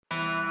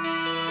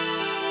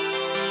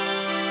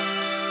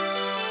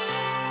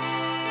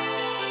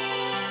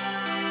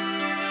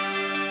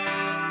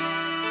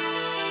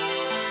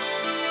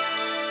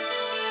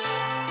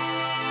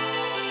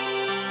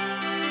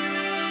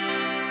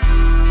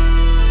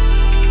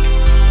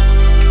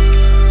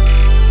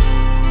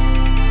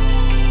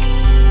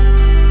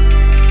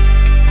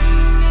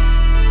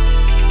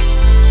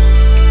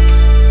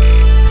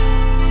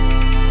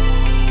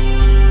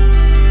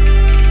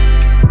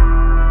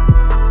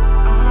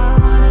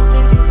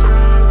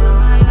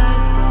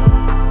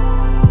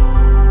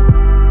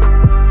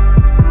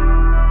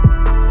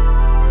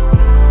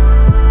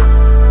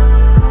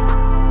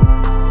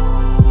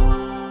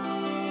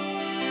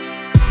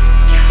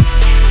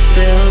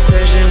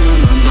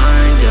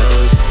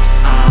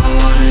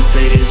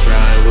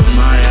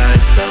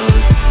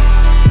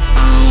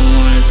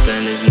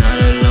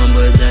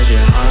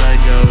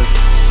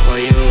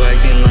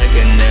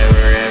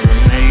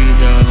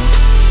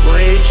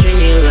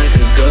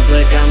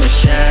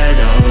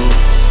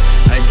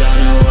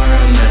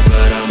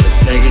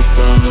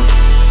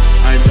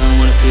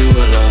feel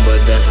alone,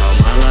 but that's how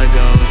my life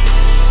goes.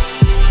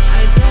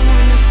 I don't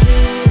wanna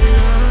feel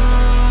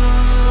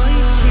alone. Why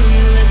you treat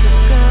me like a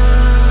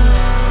ghost?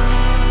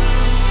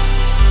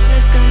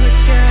 Like I'm a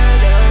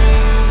shadow.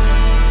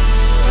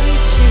 Why you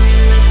treat me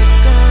like a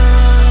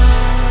ghost?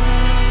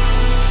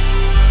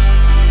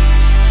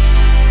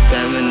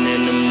 7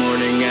 in the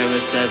morning,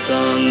 haven't slept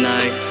all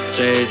night.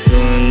 Straight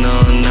through an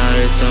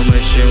all-nighter, so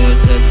much shit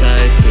wants so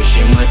tight.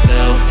 Pushing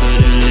myself to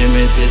the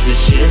limit, this is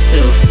shit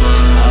still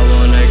fun. I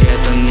wanna get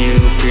some new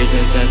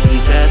piercings and some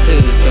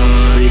tattoos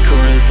done.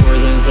 Recorded 4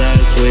 songs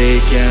last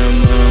week, yeah,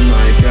 I'm on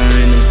my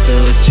grind. I'm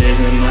still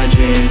chasing my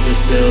dreams, I'm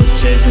still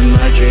chasing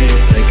my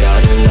dreams. I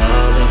got a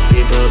lot